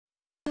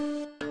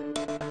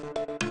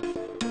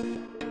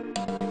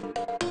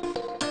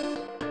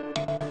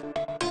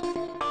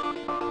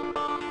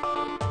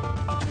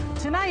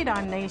Tonight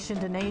on Nation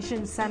to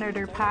Nation,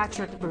 Senator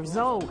Patrick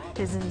Brazeau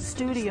is in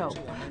studio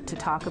to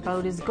talk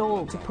about his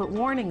goal to put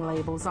warning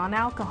labels on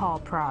alcohol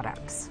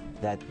products.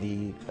 That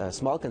the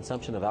small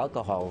consumption of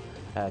alcohol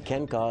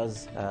can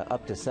cause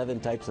up to 7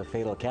 types of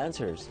fatal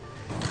cancers.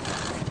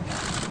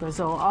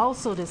 Brazeau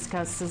also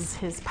discusses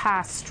his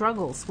past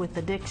struggles with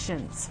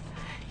addictions.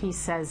 He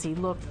says he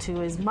looked to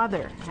his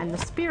mother and the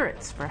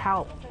spirits for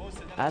help.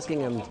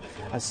 Asking him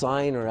a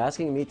sign or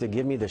asking me to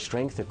give me the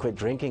strength to quit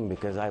drinking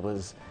because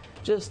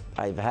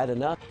I've had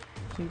enough.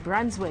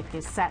 Brunswick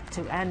is set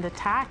to end a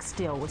tax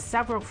deal with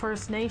several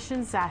First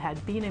Nations that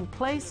had been in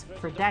place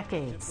for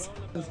decades.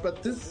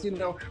 But this,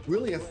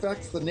 really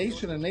affects the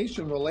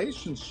nation-to-nation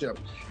relationship.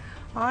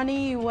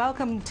 Ani,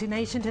 welcome to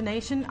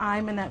Nation.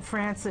 I'm Annette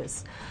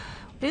Francis.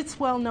 It's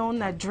well known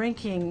that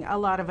drinking a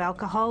lot of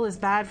alcohol is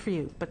bad for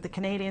you, but the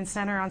Canadian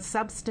Centre on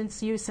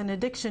Substance Use and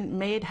Addiction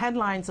made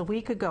headlines a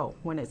week ago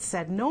when it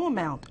said no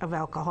amount of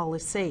alcohol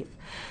is safe.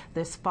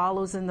 This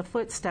follows in the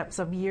footsteps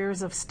of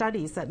years of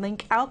studies that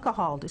link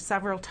alcohol to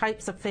several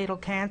types of fatal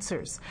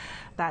cancers.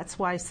 That's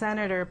why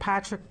Senator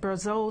Patrick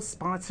Brazeau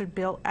sponsored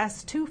Bill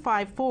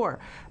S-254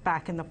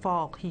 back in the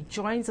fall. He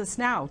joins us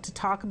now to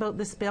talk about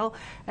this bill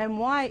and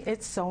why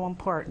it's so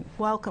important.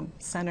 Welcome,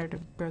 Senator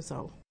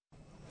Brazeau.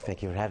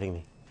 Thank you for having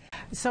me.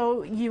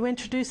 So you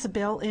introduced a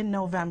bill in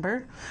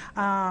November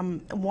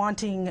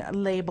wanting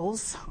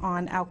labels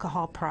on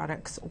alcohol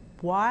products.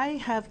 Why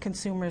have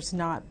consumers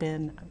not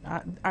been,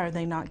 are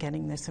they not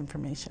getting this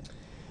information?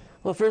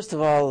 Well, first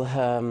of all,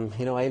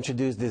 I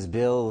introduced this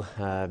bill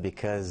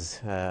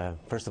because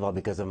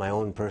of my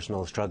own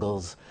personal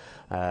struggles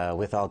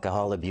with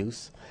alcohol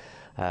abuse.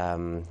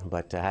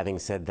 But having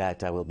said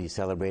that, I will be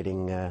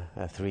celebrating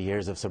 3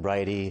 years of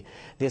sobriety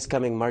this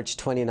coming March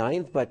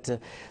 29th. But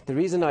the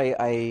reason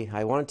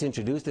I wanted to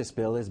introduce this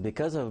bill is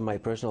because of my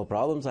personal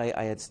problems.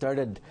 I had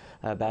started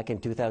back in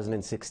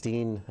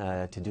 2016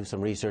 to do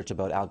some research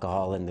about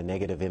alcohol and the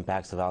negative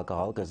impacts of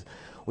alcohol, because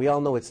we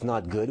all know it's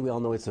not good. We all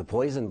know it's a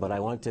poison, but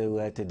I want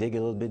to dig a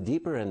little bit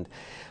deeper. And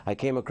I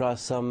came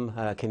across some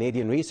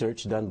Canadian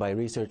research done by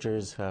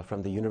researchers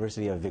from the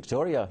University of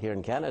Victoria here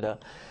in Canada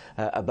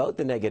about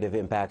the negative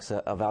impacts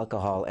of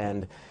alcohol.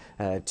 And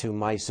to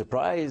my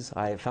surprise,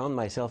 I found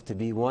myself to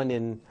be one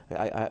of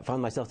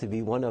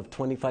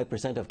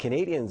 25% of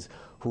Canadians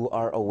who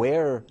are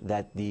aware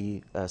that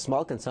the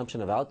small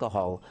consumption of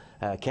alcohol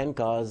can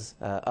cause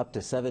up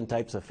to 7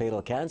 types of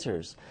fatal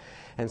cancers.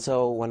 And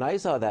so when I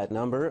saw that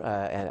number,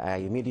 and I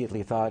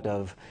immediately thought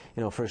of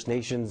First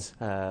Nations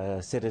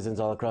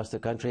citizens all across the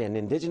country and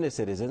Indigenous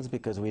citizens,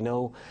 because we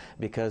know,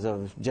 because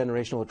of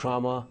generational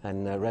trauma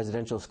and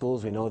residential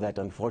schools, we know that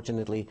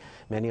unfortunately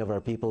many of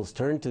our peoples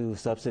turn to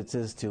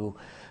substances to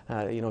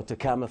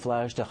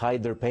camouflage, to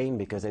hide their pain,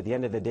 because at the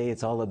end of the day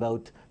it's all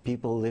about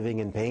people living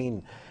in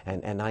pain,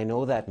 and I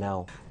know that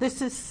now.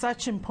 This is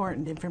such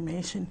important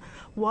information.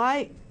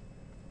 Why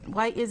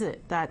is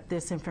it that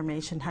this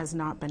information has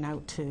not been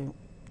out to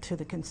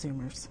the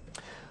consumers?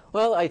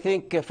 Well, I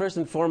think first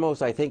and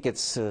foremost, I think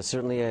it's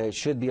certainly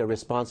should be a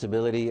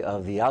responsibility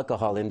of the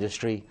alcohol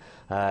industry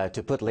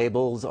to put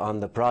labels on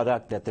the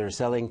product that they're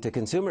selling to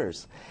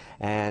consumers,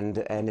 and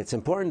it's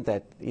important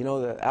that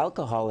the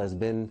alcohol has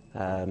been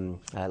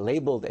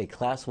labeled a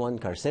Class 1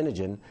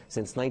 carcinogen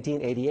since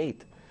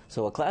 1988.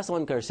 So a Class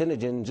 1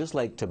 carcinogen, just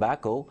like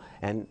tobacco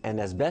and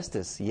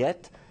asbestos.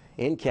 Yet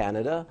in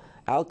Canada,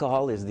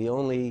 alcohol is the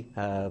only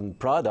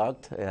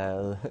product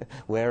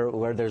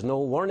where there's no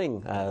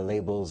warning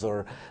labels,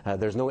 or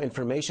there's no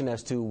information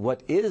as to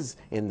what is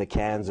in the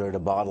cans or the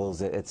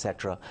bottles,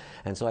 etc.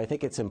 And so I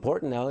think it's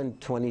important now in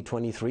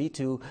 2023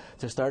 to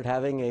start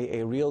having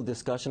a real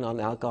discussion on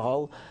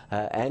alcohol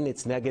and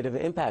its negative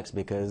impacts,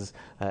 because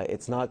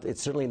it's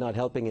certainly not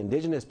helping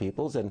Indigenous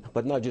peoples,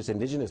 but not just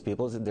Indigenous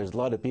peoples. There's a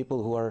lot of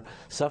people who are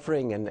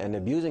suffering and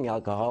abusing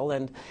alcohol,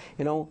 and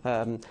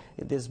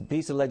this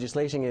piece of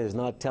legislation is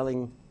not telling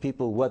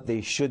people what they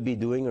should be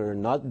doing or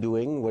not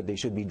doing, what they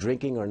should be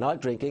drinking or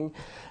not drinking.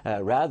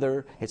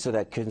 Rather, it's so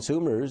that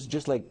consumers,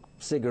 just like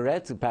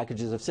cigarettes,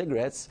 packages of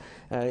cigarettes,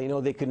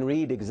 they can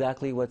read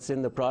exactly what's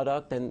in the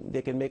product and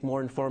they can make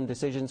more informed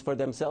decisions for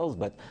themselves.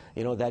 But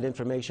that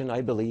information,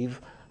 I believe,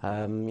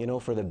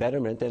 for the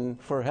betterment and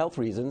for health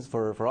reasons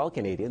for all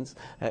Canadians,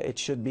 it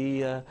should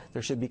be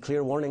there should be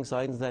clear warning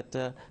signs that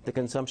the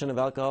consumption of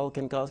alcohol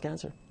can cause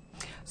cancer.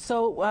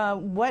 So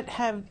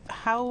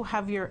how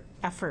have your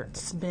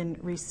efforts been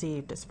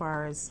received as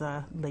far as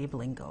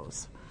labeling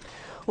goes?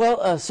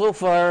 Well, so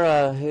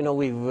far,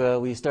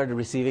 we started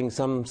receiving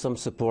some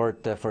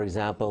support. For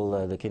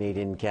example, the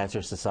Canadian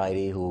Cancer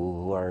Society,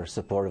 who are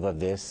supportive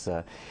of this.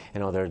 There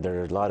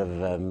are a lot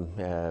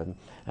of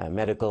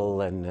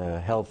medical and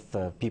health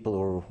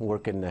people who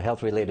work in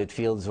health-related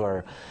fields who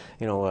are,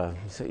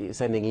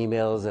 sending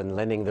emails and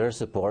lending their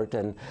support.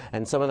 And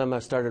some of them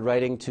have started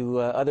writing to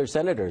other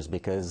senators,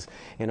 because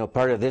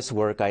part of this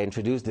work, I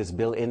introduced this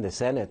bill in the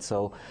Senate.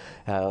 So,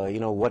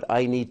 what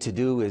I need to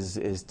do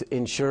is to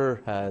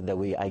ensure that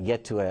we I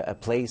get to a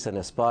place and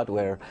a spot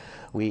where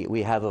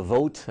we have a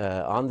vote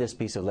on this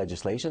piece of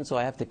legislation, so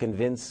I have to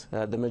convince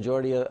the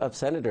majority of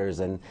senators.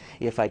 And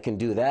if I can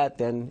do that,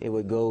 then it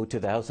would go to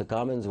the House of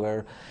Commons,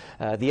 where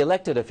the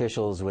elected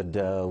officials would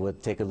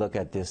take a look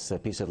at this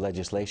piece of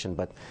legislation.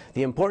 But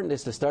the important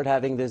is to start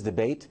having this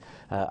debate.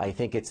 I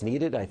think it's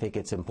needed. I think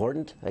it's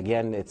important.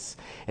 Again, it's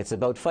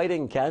about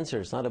fighting cancer.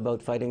 It's not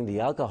about fighting the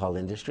alcohol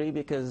industry,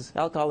 because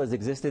alcohol has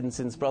existed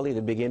since probably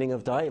the beginning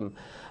of time.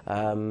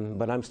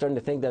 But I'm starting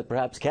to think that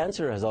perhaps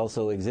cancer has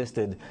also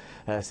existed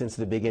since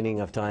the beginning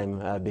of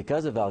time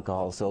because of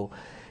alcohol. So,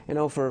 you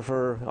know,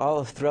 for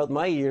all throughout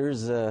my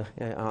years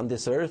on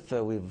this earth,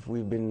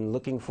 we've been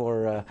looking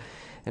for,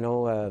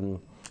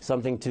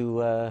 something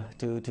to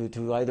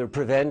either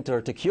prevent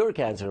or to cure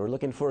cancer. We're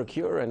looking for a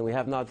cure, and we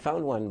have not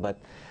found one. But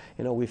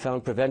you know, we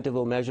found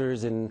preventable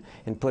measures in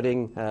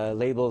putting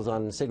labels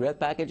on cigarette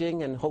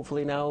packaging, and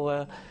hopefully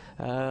now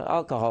our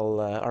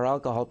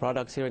alcohol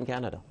products here in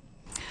Canada.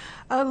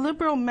 A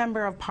Liberal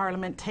member of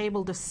Parliament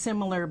tabled a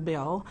similar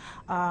bill,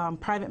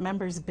 private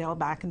member's bill,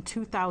 back in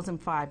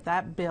 2005.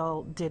 That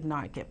bill did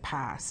not get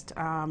passed.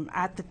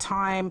 At the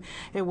time,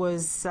 it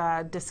was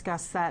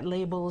discussed that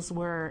labels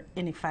were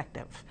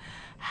ineffective.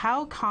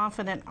 How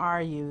confident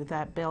are you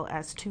that Bill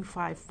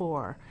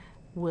S-254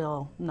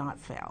 will not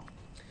fail?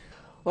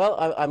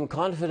 Well, I'm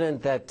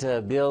confident that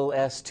Bill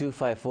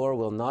S-254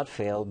 will not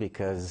fail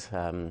because,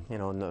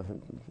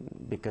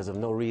 because of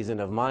no reason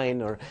of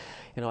mine, or,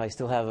 I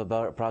still have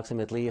about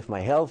approximately, if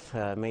my health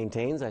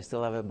maintains, I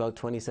still have about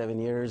 27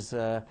 years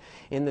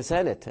in the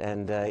Senate.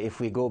 And if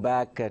we go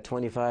back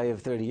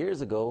 25, 30 years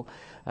ago,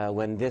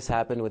 when this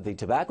happened with the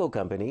tobacco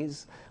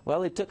companies,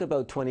 well, it took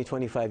about 20,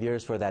 25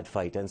 years for that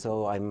fight. And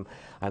so I'm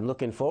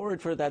looking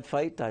forward for that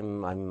fight.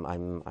 I'm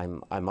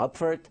up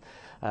for it.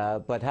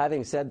 But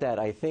having said that,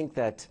 I think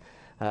that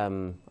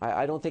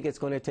I don't think it's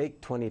going to take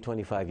 20,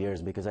 25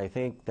 years, because I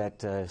think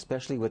that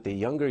especially with the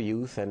younger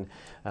youth and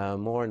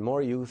more and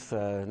more youth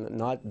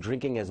not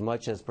drinking as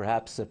much as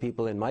perhaps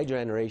people in my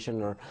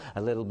generation or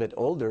a little bit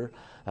older,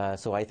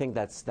 so I think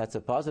that's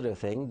a positive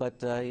thing. But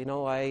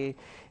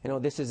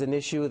this is an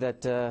issue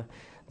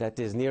that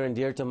is near and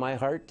dear to my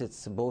heart.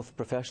 It's both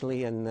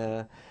professionally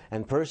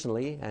and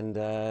personally, and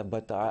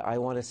but I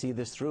want to see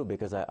this through,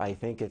 because I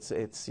think it's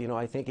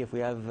I think if we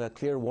have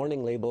clear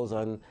warning labels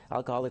on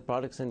alcoholic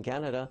products in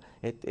Canada,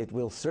 it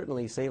will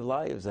certainly save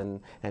lives,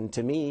 and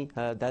to me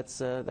that's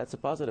a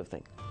positive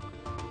thing.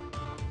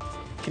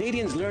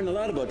 Canadians learn a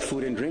lot about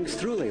food and drinks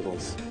through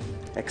labels,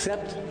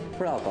 except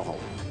for alcohol.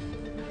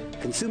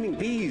 Consuming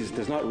peas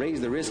does not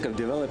raise the risk of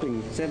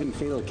developing 7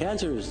 fatal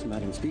cancers,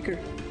 Madam Speaker,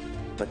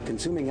 but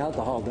consuming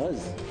alcohol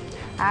does.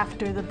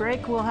 After the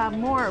break, we'll have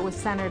more with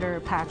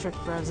Senator Patrick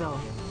Brazeau.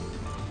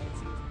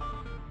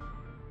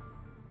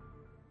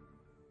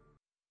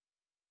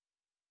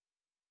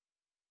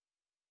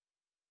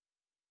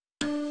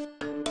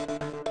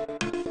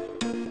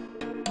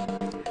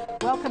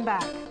 Welcome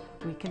back.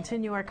 We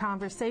continue our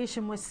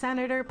conversation with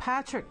Senator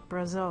Patrick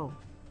Brazeau.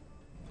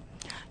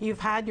 You've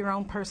had your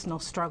own personal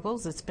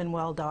struggles. It's been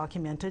well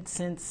documented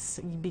since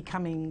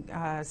becoming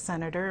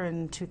senator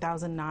in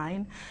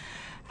 2009.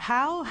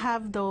 How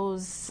has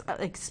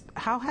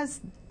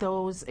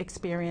those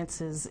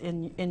experiences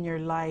in your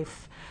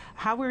life,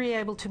 how were you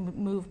able to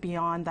move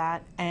beyond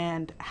that,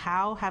 and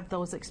how have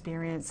those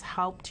experiences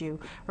helped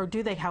you, or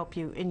do they help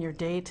you in your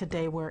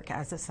day-to-day work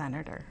as a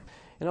senator?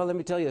 Let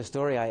me tell you a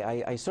story.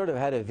 I sort of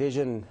had a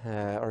vision,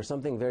 or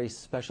something very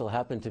special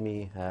happened to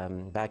me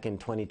back in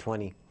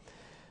 2020.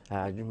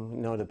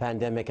 The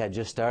pandemic had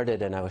just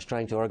started, and I was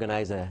trying to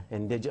organize an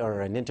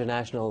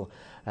international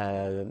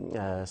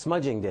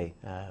smudging day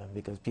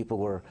because people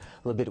were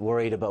a little bit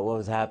worried about what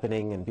was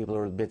happening, and people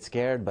were a bit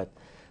scared.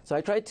 So I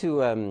tried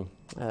to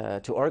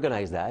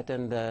organize that,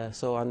 and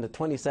so on the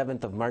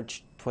 27th of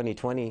March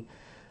 2020,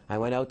 I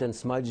went out and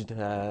smudged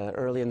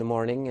early in the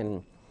morning,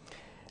 and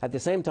at the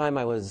same time,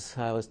 I was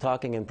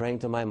talking and praying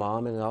to my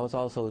mom, and I was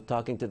also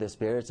talking to the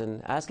spirits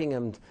and asking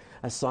them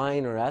a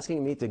sign, or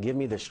asking me to give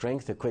me the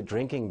strength to quit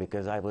drinking,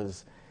 because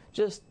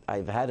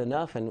I've had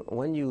enough. And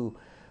when you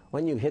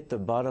hit the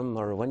bottom,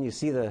 or when you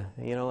see the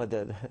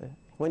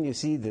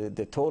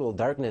total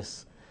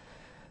darkness,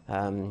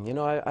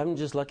 I'm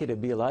just lucky to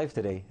be alive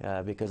today,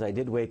 because I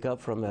did wake up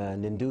from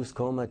an induced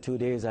coma 2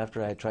 days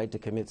after I tried to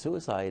commit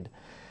suicide,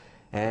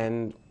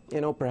 and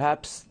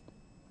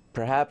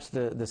Perhaps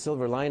the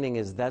silver lining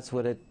is that's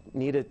what it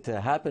needed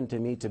to happen to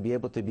me to be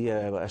able to be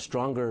a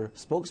stronger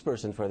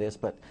spokesperson for this.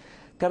 But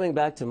coming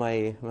back to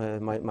my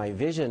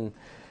vision,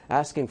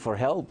 asking for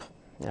help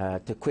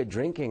to quit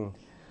drinking,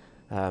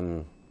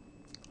 on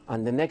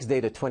the next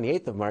day, the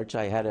 28th of March,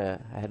 I had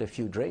a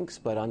few drinks.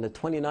 But on the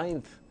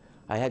 29th,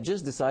 I had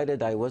just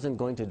decided I wasn't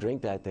going to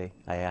drink that day.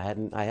 I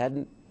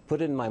hadn't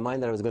put it in my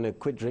mind that I was going to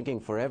quit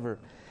drinking forever.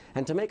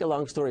 And to make a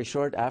long story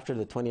short, after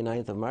the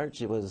 29th of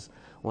March, it was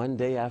one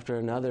day after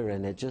another,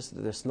 and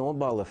the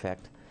snowball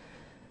effect.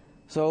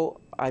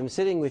 So I'm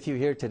sitting with you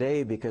here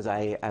today because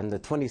on the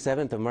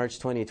 27th of March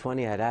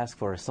 2020, I had asked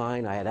for a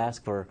sign. I had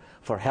asked for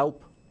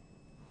help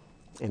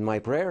in my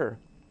prayer.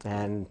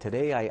 And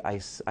today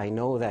I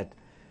know that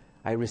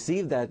I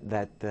received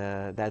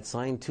that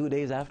sign 2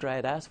 days after I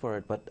had asked for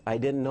it, but I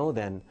didn't know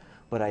then.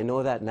 But I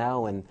know that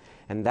now, and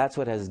that's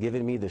what has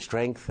given me the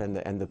strength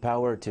and the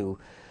power to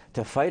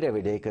fight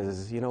every day.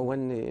 Because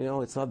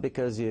it's not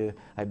because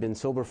I've been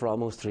sober for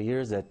almost 3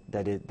 years that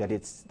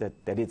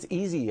it's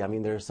easy. I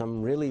mean, there's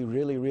some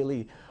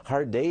really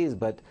hard days,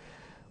 but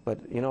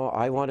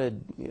I want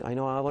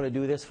to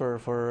do this for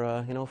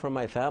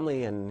my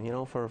family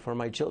and for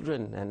my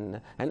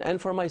children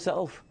and for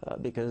myself,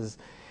 because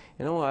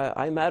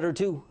I matter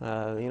too,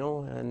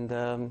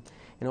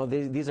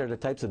 these are the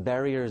types of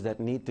barriers that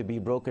need to be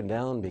broken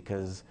down,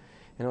 because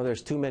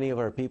there's too many of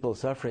our people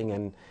suffering,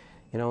 and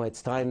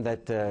it's time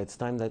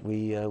that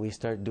we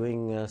start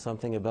doing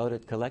something about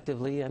it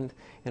collectively. And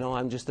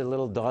I'm just a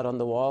little dot on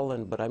the wall,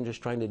 but I'm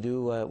just trying to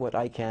do what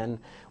I can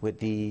with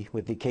the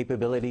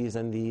capabilities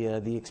and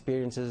the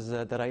experiences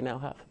that I now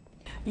have.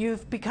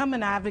 You've become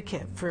an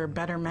advocate for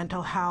better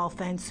mental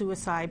health and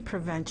suicide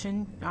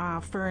prevention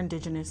for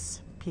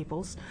Indigenous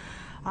peoples.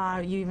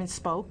 You even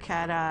spoke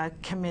at a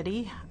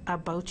committee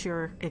about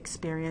your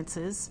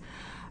experiences.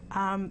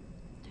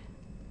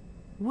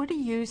 What do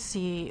you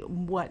see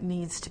what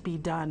needs to be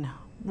done?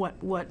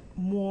 What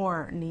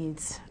more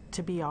needs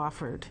to be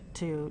offered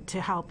to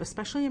help,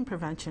 especially in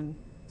prevention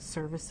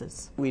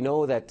services? We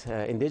know that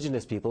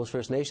Indigenous peoples,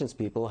 First Nations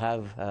people,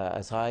 have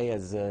as high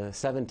as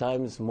 7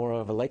 times more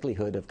of a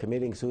likelihood of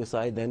committing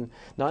suicide than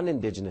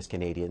non-Indigenous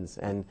Canadians.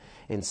 And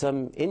in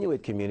some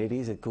Inuit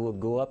communities, it could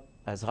go up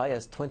as high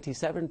as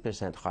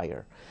 27%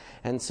 higher.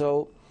 And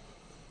so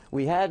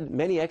we had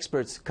many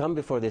experts come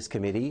before this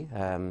committee,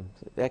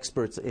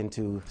 experts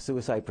into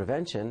suicide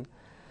prevention.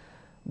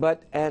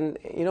 What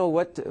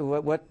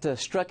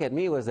struck at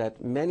me was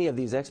that many of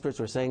these experts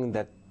were saying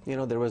that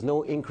there was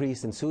no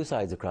increase in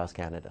suicides across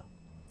Canada.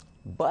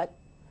 But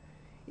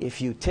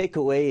if you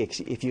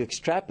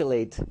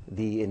extrapolate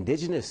the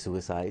Indigenous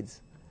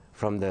suicides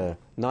from the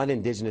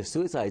non-Indigenous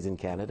suicides in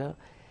Canada,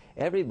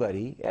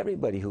 everybody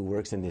who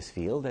works in this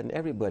field and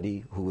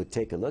everybody who would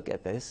take a look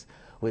at this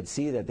would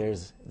see that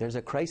there's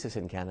a crisis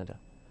in Canada.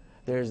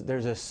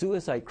 There's a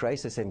suicide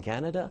crisis in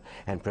Canada,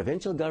 and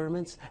provincial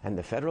governments and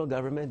the federal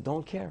government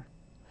don't care.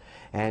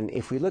 And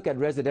if we look at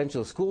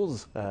residential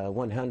schools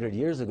 100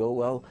 years ago,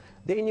 well,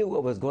 they knew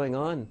what was going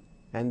on,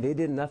 and they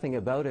did nothing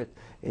about it.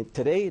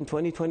 Today, in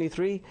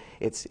 2023,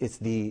 it's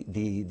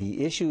the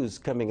issues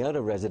coming out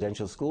of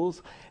residential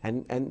schools,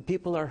 and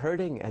people are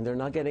hurting, and they're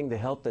not getting the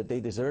help that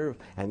they deserve,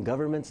 and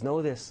governments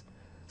know this.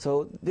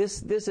 So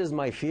this is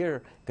my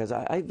fear, because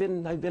I've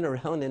been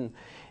around in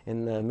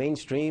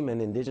mainstream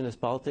and Indigenous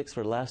politics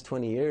for the last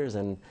 20 years,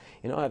 and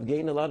I've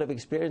gained a lot of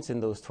experience in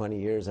those 20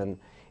 years, and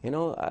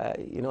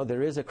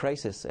there is a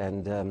crisis,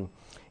 and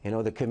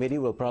the committee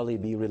will probably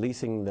be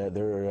releasing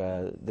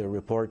their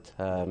report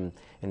in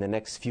the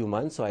next few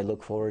months. So I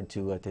look forward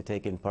to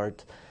taking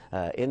part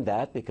in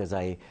that, because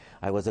I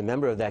was a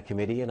member of that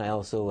committee, and I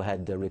also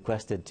had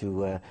requested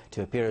to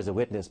appear as a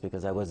witness,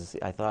 because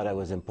I thought I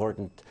was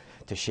important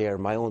to share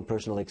my own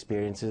personal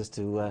experiences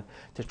to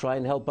try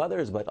and help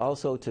others, but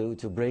also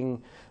to bring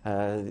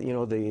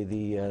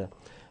the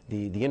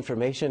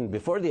information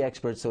before the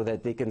experts so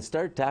that they can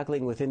start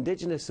tackling with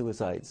Indigenous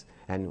suicides.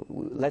 And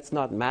let's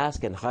not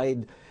mask and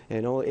hide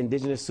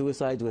Indigenous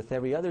suicides with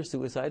every other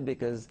suicide,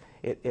 because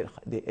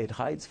it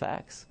hides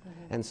facts.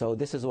 Mm-hmm. And so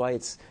this is why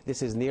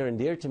this is near and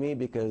dear to me,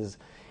 because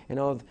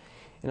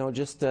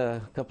just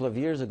a couple of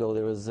years ago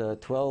there was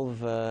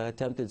 12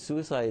 attempted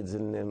suicides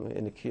in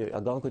the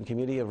Algonquin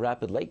community of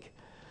Rapid Lake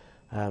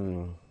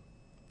in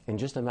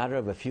just a matter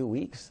of a few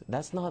weeks.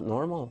 That's not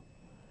normal.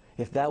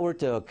 If that were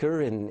to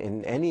occur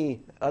in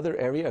any other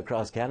area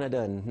across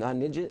Canada and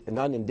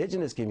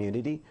non-Indigenous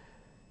community,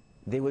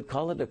 they would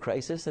call it a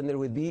crisis, and there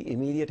would be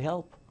immediate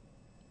help.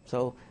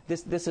 So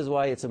this is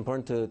why it's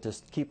important to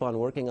keep on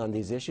working on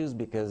these issues,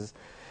 because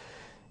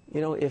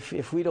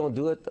if we don't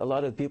do it, a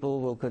lot of people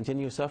will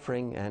continue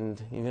suffering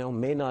and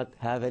may not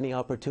have any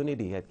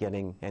opportunity at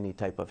getting any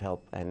type of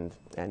help, and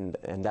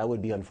that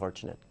would be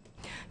unfortunate.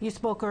 You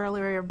spoke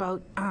earlier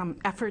about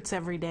efforts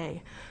every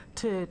day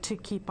to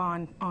keep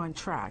on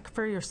track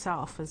for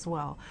yourself as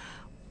well.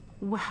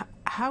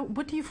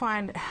 What do you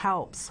find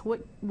helps?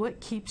 What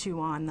keeps you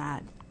on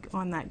that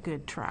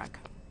good track?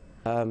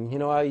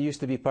 I used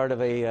to be part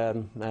of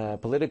a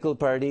political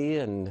party,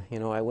 and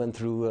I went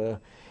through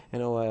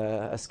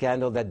a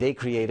scandal that they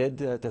created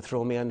to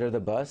throw me under the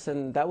bus,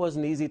 and that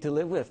wasn't easy to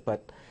live with,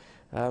 but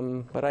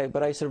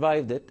I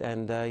survived it.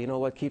 And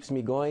what keeps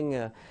me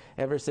going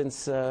ever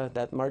since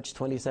that March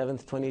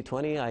 27th,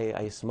 2020,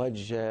 I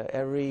smudge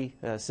every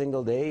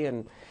single day,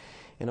 and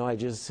I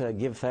just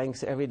give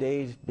thanks every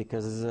day,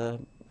 because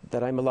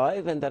that I'm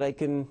alive and that I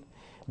can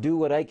do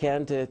what I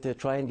can to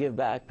try and give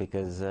back,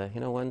 because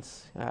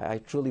once I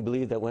truly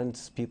believe that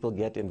once people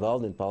get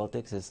involved in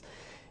politics, is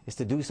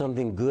to do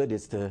something good.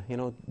 It's to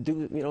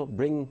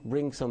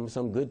bring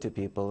some good to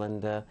people,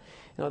 and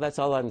that's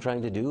all I'm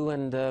trying to do.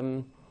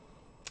 And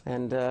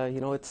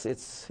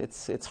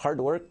it's hard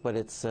work, but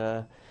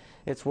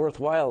it's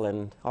worthwhile.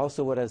 And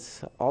also what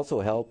has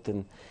also helped,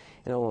 and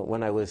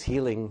when I was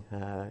healing,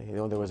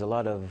 there was a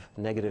lot of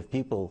negative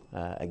people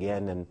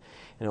again, and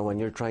when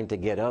you're trying to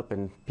get up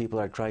and people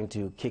are trying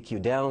to kick you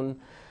down,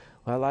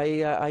 well,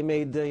 I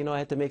made I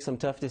had to make some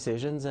tough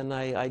decisions, and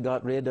I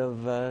got rid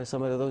of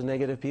some of those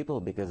negative people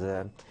because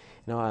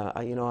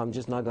I'm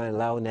just not going to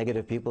allow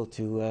negative people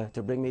to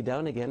bring me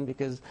down again,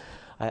 because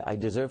I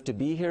deserve to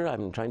be here.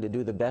 I'm trying to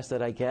do the best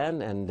that I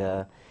can, and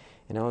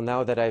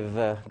now that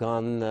I've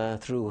gone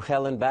through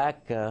hell and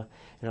back,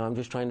 I'm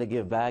just trying to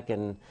give back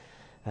and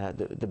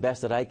the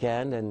best that I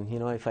can, and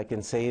if I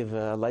can save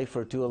a life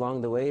or two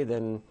along the way,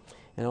 then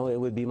it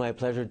would be my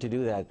pleasure to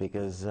do that,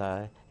 because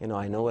I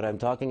know what I'm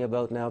talking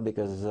about now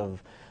because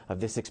of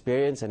this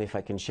experience, and if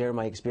I can share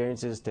my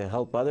experiences to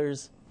help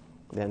others,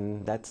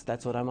 then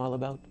that's what I'm all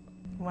about.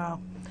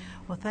 Wow.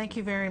 Well, thank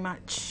you very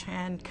much,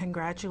 and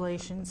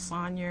congratulations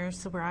on your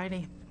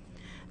sobriety.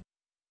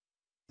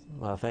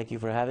 Well, thank you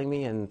for having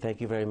me, and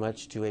thank you very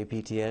much to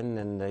APTN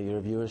and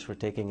your viewers for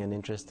taking an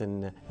interest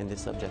in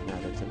this subject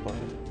matter. It's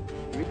important.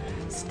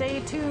 Stay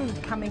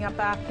tuned. Coming up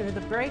after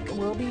the break,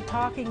 we'll be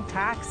talking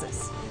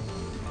taxes.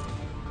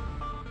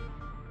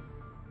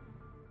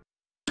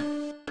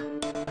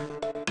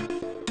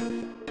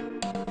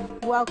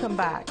 Welcome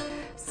back.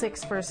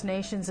 6 First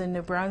Nations in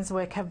New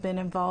Brunswick have been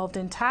involved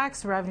in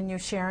tax revenue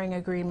sharing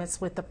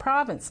agreements with the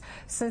province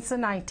since the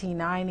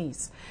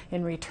 1990s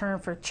in return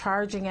for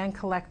charging and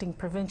collecting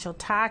provincial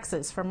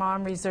taxes from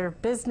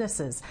on-reserve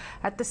businesses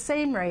at the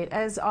same rate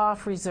as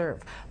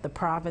off-reserve. The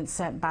province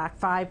sent back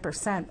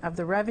 5% of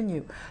the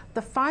revenue.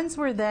 The funds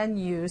were then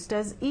used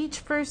as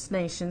each First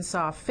Nation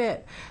saw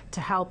fit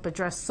to help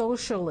address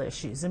social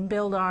issues and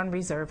build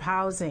on-reserve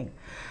housing.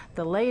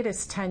 The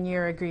latest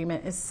 10-year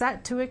agreement is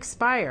set to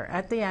expire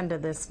at the end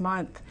of this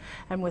month.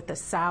 And with the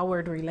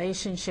soured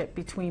relationship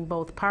between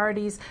both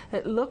parties,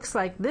 it looks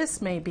like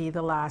this may be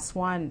the last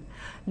one.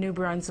 New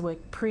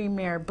Brunswick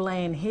Premier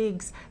Blaine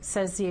Higgs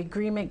says the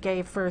agreement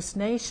gave First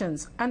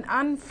Nations an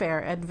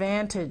unfair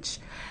advantage,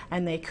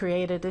 and they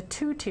created a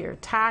two-tier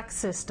tax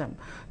system.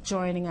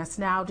 Joining us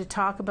now to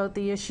talk about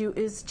the issue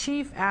is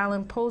Chief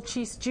Alan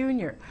Polchis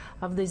Jr.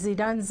 of the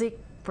Zidunzik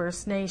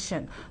First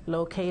Nation,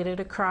 located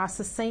across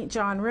the St.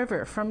 John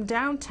River from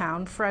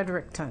downtown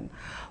Fredericton.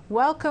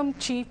 Welcome,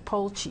 Chief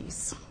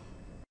Polchis.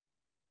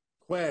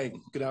 Quag,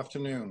 good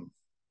afternoon.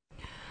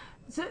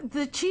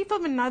 The chief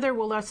of another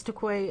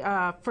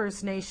Wolastoqey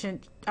First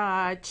Nation,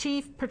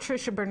 Chief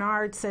Patricia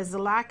Bernard, says the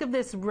lack of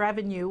this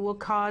revenue will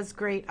cause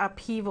great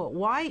upheaval.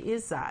 Why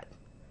is that?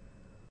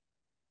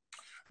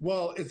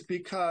 Well, it's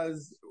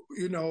because,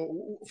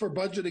 for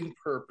budgeting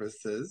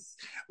purposes,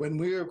 when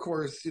we're, of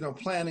course,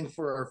 planning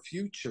for our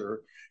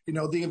future,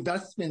 the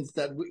investments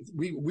that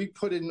we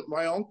put in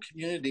my own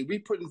community, we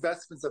put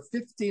investments of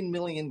 $15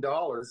 million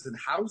in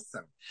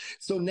housing.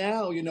 So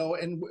now,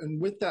 and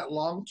with that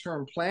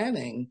long-term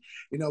planning,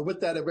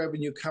 with that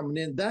revenue coming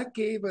in, that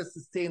gave us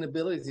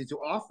sustainability to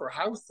offer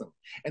housing.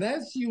 And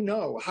as you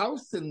know,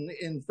 housing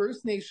in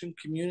First Nation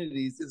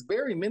communities is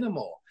very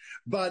minimal.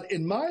 But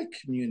in my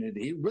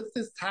community, with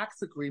this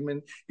tax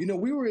agreement,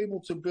 we were able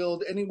to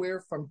build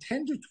anywhere from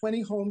 10 to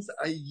 20 homes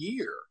a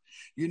year.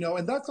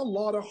 And that's a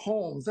lot of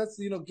homes. That's,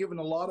 giving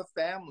a lot of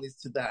families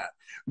to that.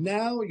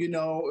 Now,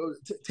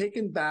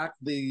 taking back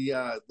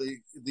the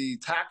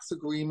tax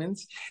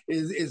agreements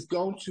is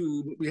going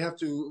to, we have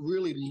to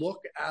really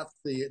look at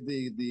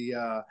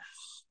the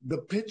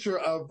picture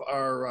of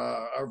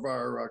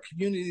our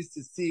communities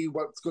to see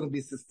what's going to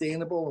be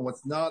sustainable and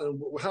what's not,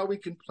 and how we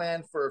can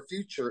plan for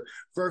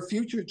our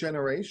future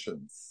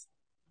generations.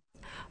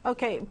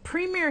 Okay,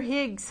 Premier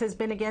Higgs has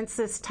been against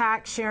this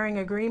tax sharing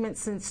agreement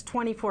since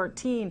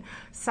 2014,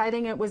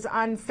 citing it was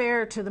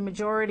unfair to the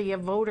majority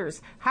of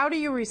voters. How do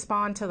you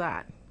respond to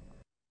that?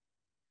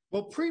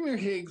 Well, Premier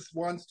Higgs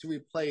wants to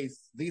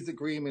replace these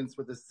agreements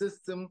with a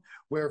system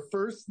where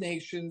First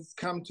Nations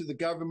come to the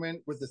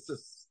government with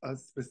a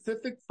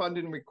specific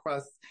funding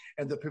request,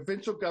 and the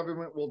provincial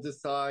government will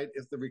decide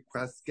if the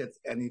request gets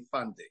any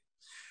funding.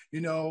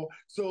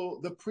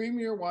 So the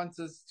Premier wants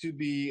us to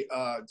be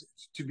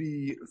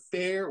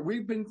fair.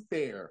 We've been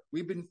fair.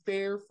 We've been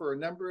fair for a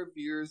number of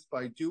years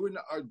by doing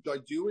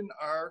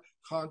our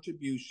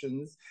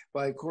contributions,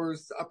 by, of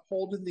course,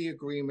 upholding the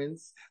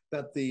agreements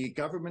that the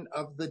government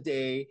of the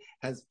day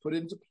has put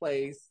into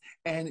place.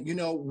 And,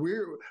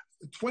 we're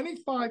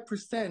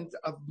 25%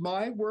 of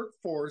my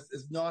workforce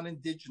is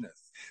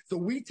non-Indigenous. So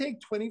we take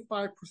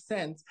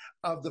 25%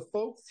 of the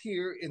folks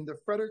here in the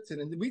Fredericton,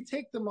 and we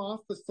take them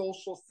off the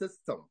social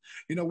system.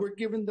 We're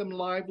giving them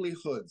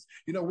livelihoods.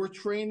 We're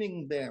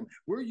training them.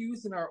 We're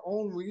using our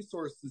own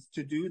resources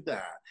to do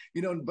that.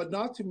 But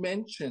not to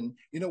mention,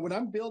 when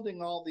I'm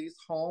building all these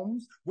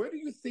homes, where do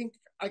you think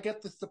I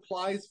get the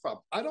supplies from?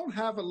 I don't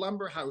have a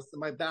lumber house in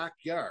my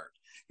backyard.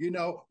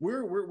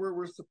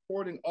 We're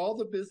supporting all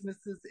the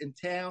businesses in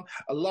town.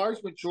 A large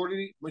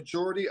majority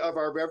of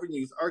our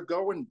revenues are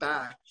going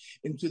back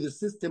into the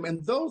system,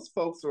 and those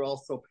folks are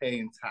also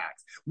paying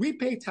tax. We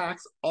pay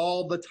tax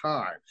all the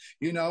time.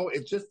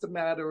 It's just a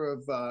matter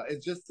of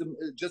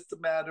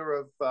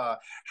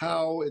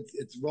how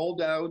it's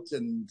rolled out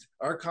and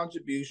our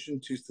contribution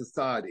to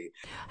society.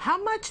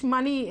 How much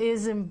money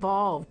is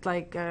involved?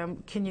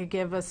 Can you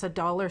give us a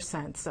dollar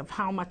sense of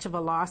how much of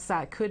a loss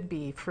that could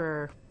be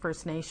for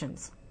First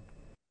Nations?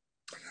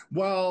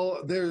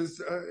 Well,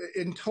 there's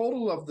in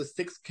total of the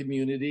 6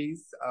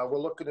 communities, we're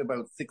looking at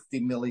about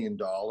 $60 million.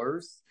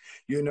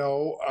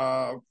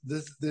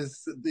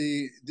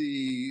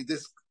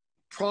 This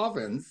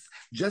province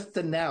just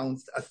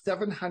announced a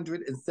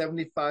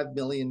 $775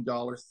 million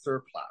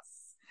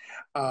surplus.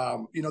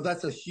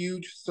 That's a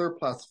huge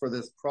surplus for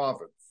this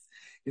province.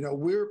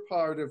 We're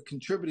part of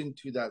contributing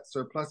to that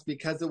surplus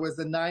because it was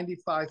a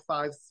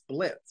 95-5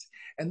 split.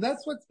 And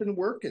that's what's been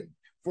working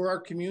for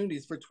our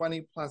communities for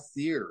 20 plus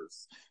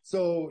years.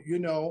 So,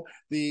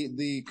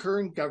 the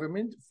current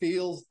government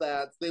feels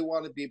that they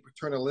want to be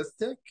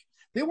paternalistic.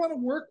 They want to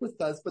work with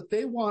us, but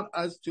they want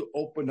us to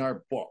open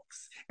our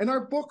books. And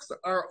our books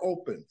are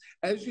open,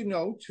 as you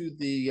know, to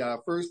the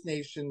First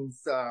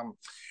Nations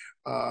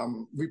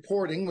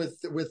reporting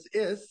with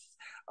IS.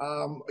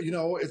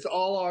 It's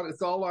all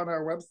on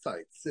our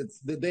websites.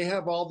 They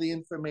have all the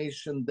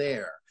information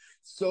there.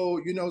 So,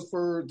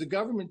 for the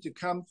government to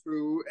come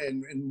through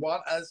and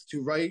want us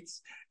to write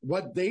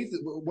what they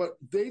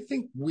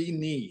think we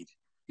need,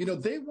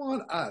 they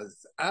want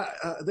us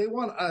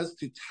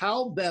to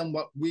tell them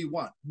what we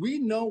want. We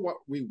know what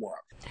we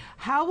want.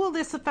 How will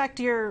this affect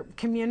your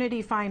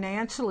community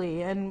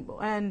financially, and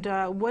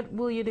what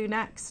will you do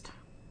next?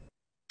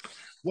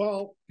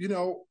 Well,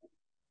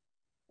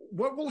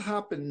 what will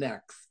happen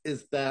next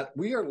is that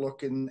we are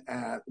looking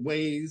at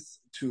ways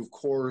to, of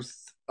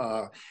course,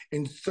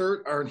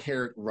 insert our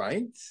inherent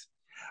rights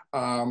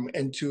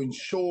and to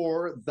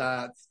ensure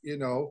that,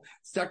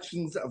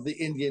 sections of the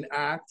Indian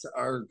Act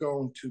are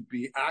going to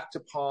be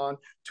acted upon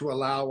to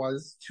allow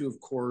us to, of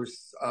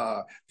course,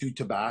 do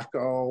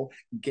tobacco,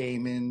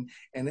 gaming,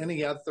 and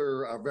any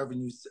other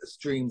revenue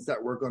streams that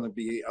were going to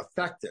be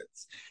affected.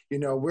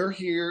 We're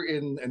here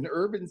in an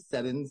urban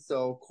setting,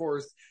 so of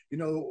course,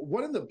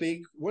 one of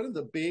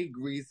the big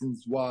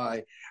reasons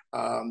why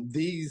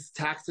these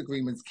tax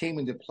agreements came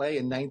into play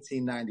in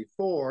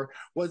 1994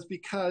 was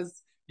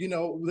because they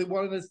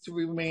wanted us to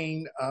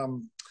remain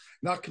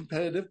not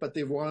competitive, but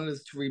they wanted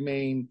us to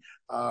remain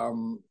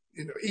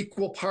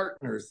equal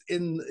partners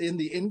in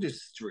the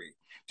industry,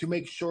 to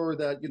make sure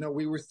that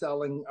we were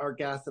selling our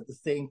gas at the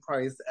same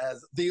price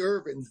as the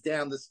urbans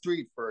down the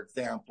street, for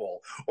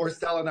example, or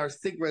selling our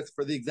cigarettes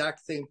for the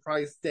exact same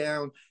price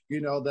down,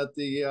 that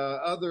the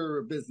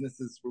other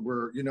businesses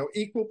were,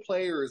 equal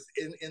players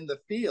in the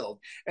field.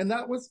 And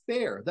that was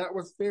fair. That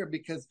was fair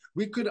because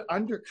we could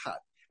undercut.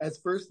 As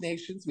First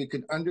Nations, we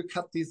could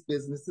undercut these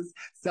businesses,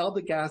 sell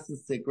the gas and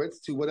cigarettes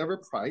to whatever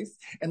price,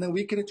 and then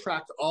we can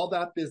attract all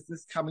that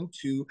business coming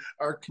to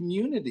our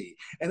community.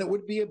 And it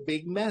would be a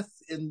big mess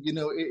in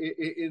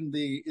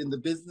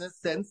the business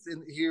sense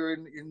here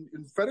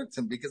in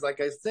Fredericton, because like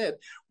I said,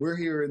 we're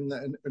here in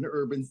an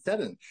urban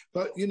setting.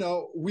 But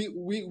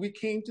we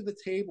came to the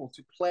table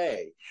to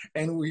play,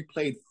 and we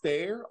played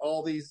fair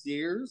all these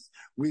years.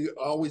 We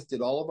always did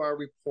all of our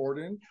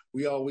reporting.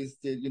 We always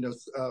did,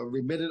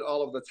 remitted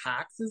all of the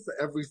taxes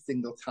every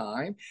single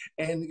time,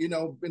 and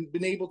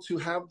been able to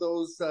have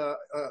those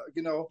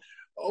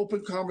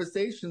open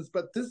conversations.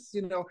 But this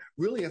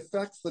really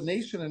affects the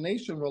nation and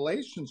nation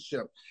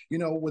relationship.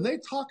 When they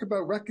talk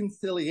about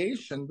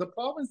reconciliation, the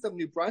province of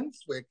New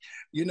Brunswick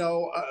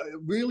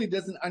really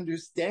doesn't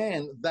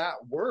understand that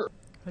word.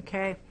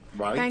 Okay,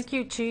 right? Thank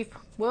you, Chief.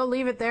 We'll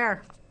leave it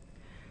there.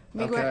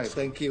 Okay,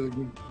 thank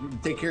you.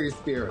 Take care of your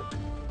spirit.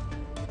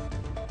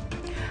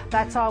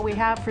 That's all we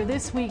have for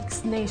this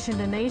week's Nation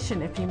to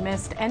Nation. If you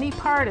missed any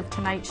part of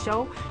tonight's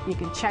show, you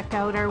can check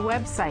out our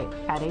website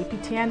at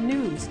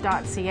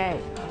aptnnews.ca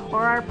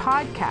or our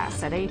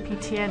podcast at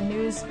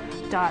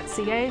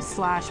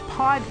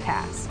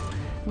aptnnews.ca/podcast.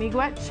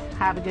 Miigwech,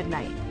 have a good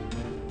night.